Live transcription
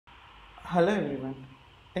Hello everyone.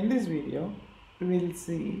 In this video, we will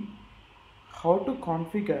see how to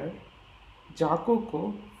configure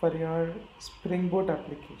Jacoco for your Spring Boot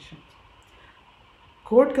application.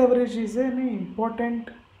 Code coverage is an important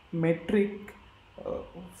metric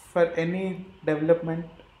for any development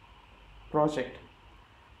project.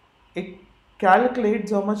 It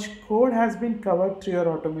calculates how much code has been covered through your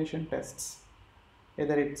automation tests.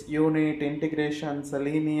 Whether it's unit, integration,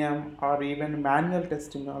 selenium, or even manual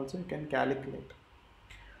testing also you can calculate.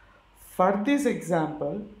 For this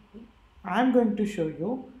example, I'm going to show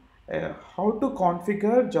you how to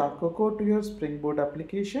configure Jacoco to your Spring Boot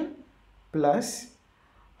application, plus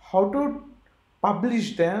how to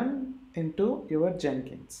publish them into your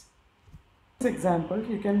Jenkins. For this example,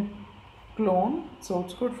 you can clone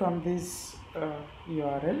source code from this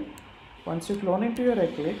URL. Once you clone into your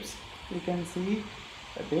Eclipse, you can see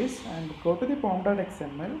this and go to the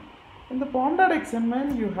pom.xml. In the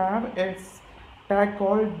pom.xml, you have a tag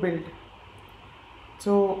called build.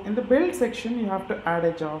 So in the build section, you have to add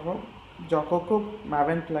a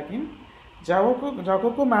jacoco-maven-plugin.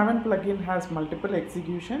 Jacoco-maven-plugin has multiple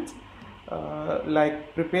executions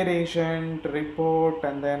like prepare agent, report,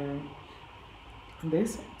 and then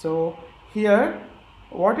this. So here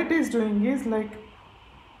what it is doing is like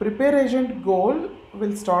prepare agent goal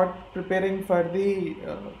will start preparing for the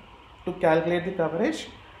to calculate the coverage,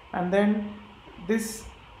 and then this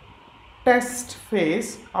test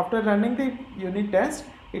phase, after running the unit test,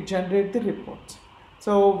 it generates the reports.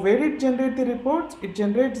 So where it generates the reports, it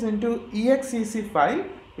generates into exec file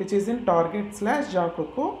which is in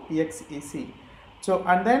target/jacoco.exec. So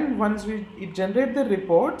and then once it generates the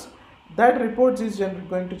reports, that reports is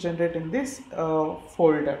going to generate in this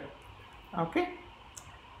folder. Okay.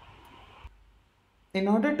 In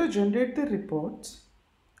order to generate the reports,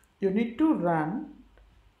 you need to run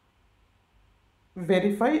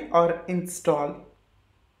verify or install,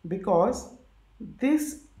 because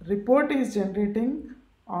this report is generating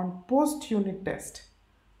on post unit test,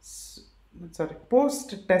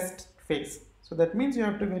 post test phase. So that means you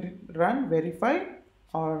have to run verify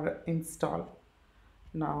or install.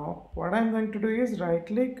 Now what I'm going to do is right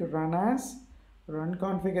click, run as, run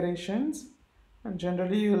configurations, and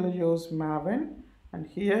generally you will use Maven, and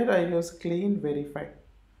here I use clean verify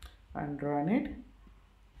and run it.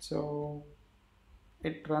 So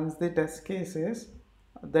it runs the test cases.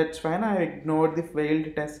 That's fine, I ignored the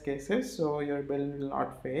failed test cases, so your build will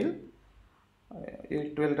not fail.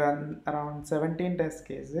 It will run around 17 test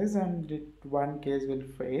cases and one case will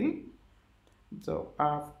fail. So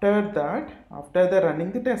after that, after the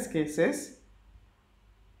running the test cases,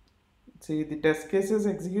 see the test cases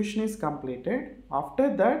execution is completed. After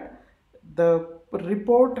that, the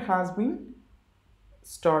report has been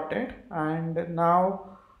started, and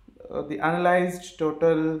now the analyzed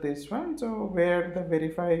total this one, so where the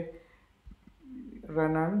verify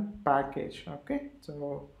run on package. Okay,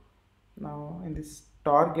 so now in this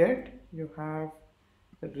target you have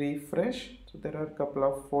refresh. So there are a couple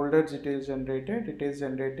of folders it is generated. It is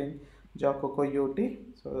generating jacoco ut,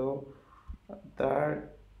 so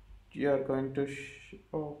that you are going to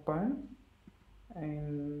open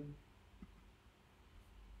in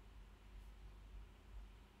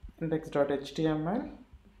index.html,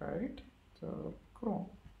 right? So Chrome.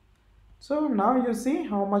 So now you see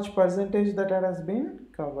how much percentage that has been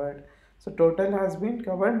covered. So total has been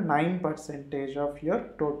covered 9% of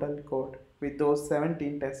your total code with those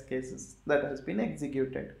 17 test cases that has been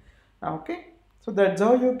executed. Okay, so that's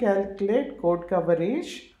how you calculate code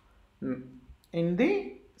coverage in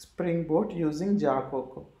the Spring Boot using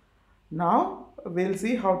Jacoco. Now we'll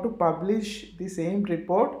see how to publish the same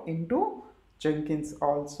report into Jenkins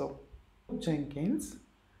also. Jenkins,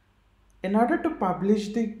 in order to publish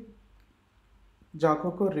the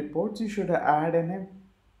Jacoco reports, you should add a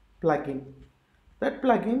plugin. That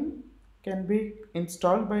plugin can be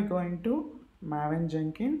installed by going to Maven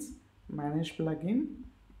Jenkins, manage plugin,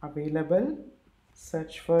 available,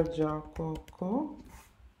 search for Jacoco,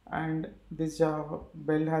 and this Java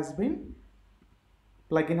build has been,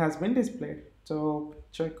 plugin has been displayed. So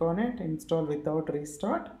check on it, install without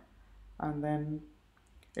restart, and then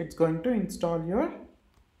it's going to install your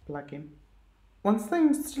plugin. Once the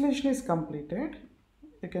installation is completed,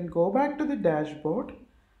 you can go back to the dashboard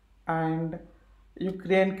and you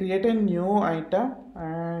can create a new item,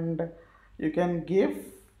 and you can give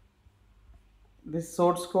this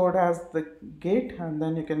source code as the git, and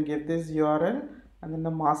then you can give this URL and then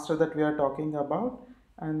the master that we are talking about,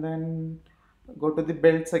 and then go to the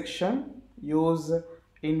build section, use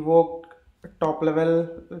invoke top level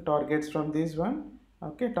targets from this one.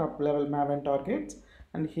 Okay, top level Maven targets,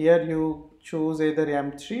 and here you choose either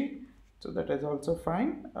M3 So that is also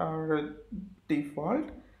fine, or default.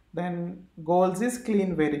 Then goals is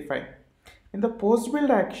clean verify. In the post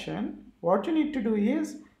build action, what you need to do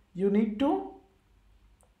is you need to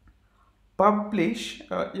publish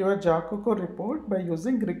your Jacoco report by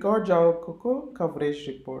using record Jacoco coverage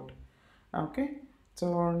report. Okay,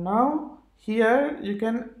 so now here you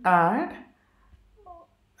can add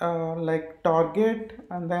like target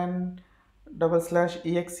and then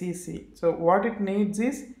 /exec. So what it needs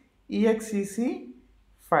is exec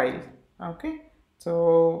file. Okay,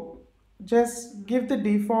 so just give the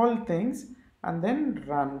default things and then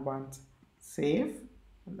run once, save,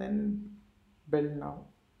 and then build now.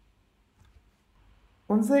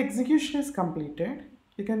 Once the execution is completed,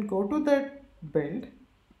 you can go to that build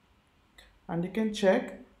and you can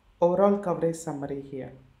check overall coverage summary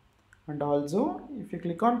here. And also, if you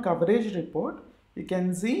click on coverage report, you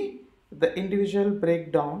can see the individual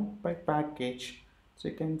breakdown by package. So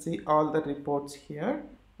you can see all the reports here,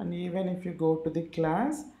 and even if you go to the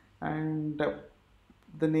class and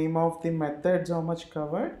the name of the methods how much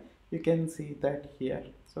covered, you can see that here.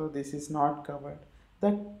 So this is not covered.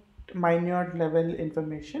 That minute level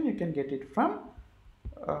information you can get it from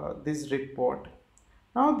this report.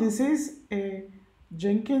 Now this is a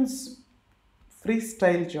Jenkins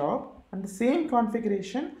freestyle job, and the same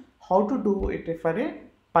configuration how to do it for a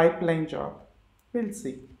pipeline job. We'll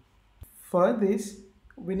see. For this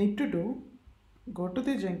we need to do, go to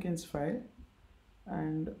the Jenkins file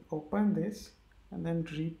and open this and then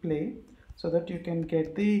replay so that you can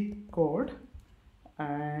get the code.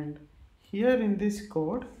 And here in this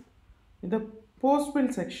code, in the post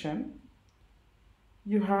build section,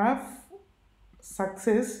 you have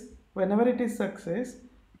success. Whenever it is success,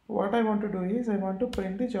 what I want to do is I want to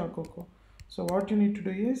print the jacoco. So what you need to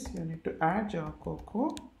do is you need to add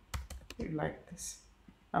jacoco like this.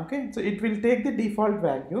 Okay, so it will take the default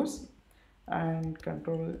values and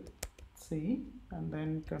control C and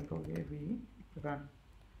then control A, V, run.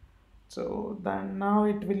 So then now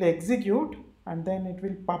it will execute and then it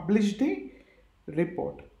will publish the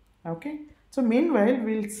report. Okay, so meanwhile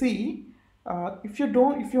we'll see if you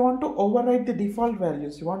want to override the default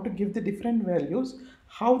values, you want to give the different values,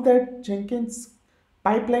 how that Jenkins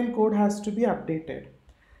pipeline code has to be updated.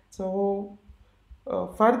 So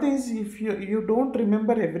for this, if you don't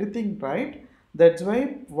remember everything, right, that's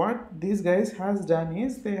why what these guys has done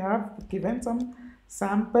is they have given some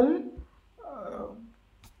sample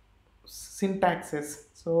syntaxes,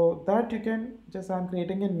 so that you can just, I'm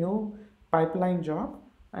creating a new pipeline job,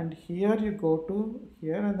 and here you go to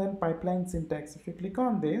here and then pipeline syntax. If you click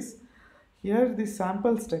on this, here the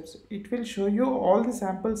sample steps, it will show you all the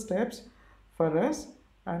sample steps for us,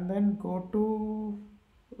 and then go to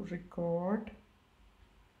record,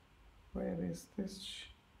 where is this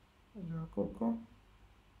jacoco,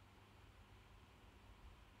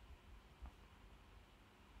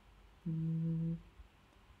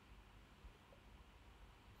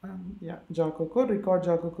 yeah, jacoco, record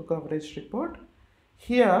jacoco coverage report.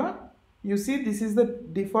 Here you see this is the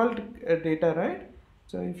default data, right?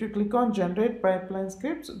 So if you click on generate pipeline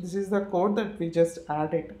scripts, this is the code that we just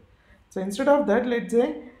added. So instead of that, let's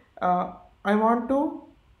say I want to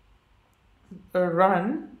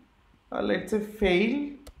run, let's say fail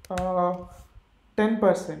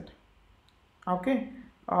 10%. Okay,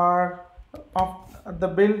 or of the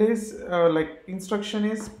build is like instruction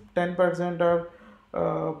is 10%,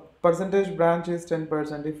 or percentage branch is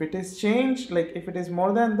 10%. If it is changed, like if it is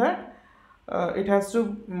more than that, it has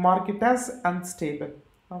to mark it as unstable.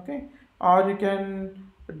 Okay, or you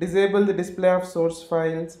can disable the display of source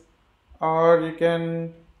files, or you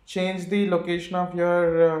can change the location of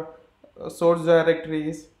your source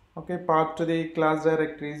directories. Okay, path to the class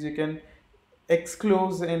directories, you can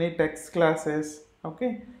exclude any text classes.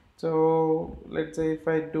 Okay, so let's say if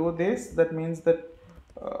I do this, that means that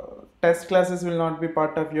test classes will not be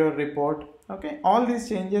part of your report. Okay, all these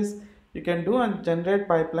changes you can do and generate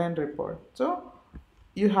pipeline report. So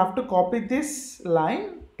you have to copy this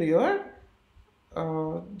line to your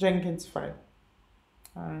Jenkins file,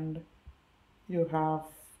 and you have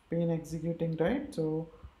been executing, right? So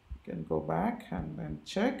you can go back and then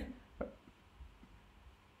check.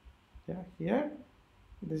 Yeah, here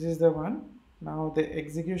this is the one. Now the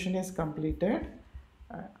execution is completed.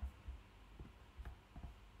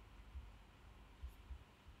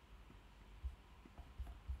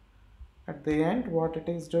 At the end, what it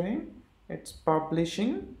is doing, it's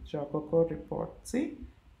publishing jacoco report. See,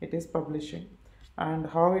 it is publishing, and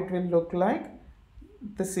how it will look like,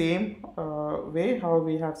 the same way how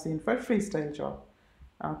we have seen for freestyle job.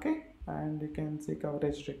 Okay, and you can see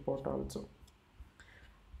coverage report also.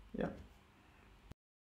 Yeah.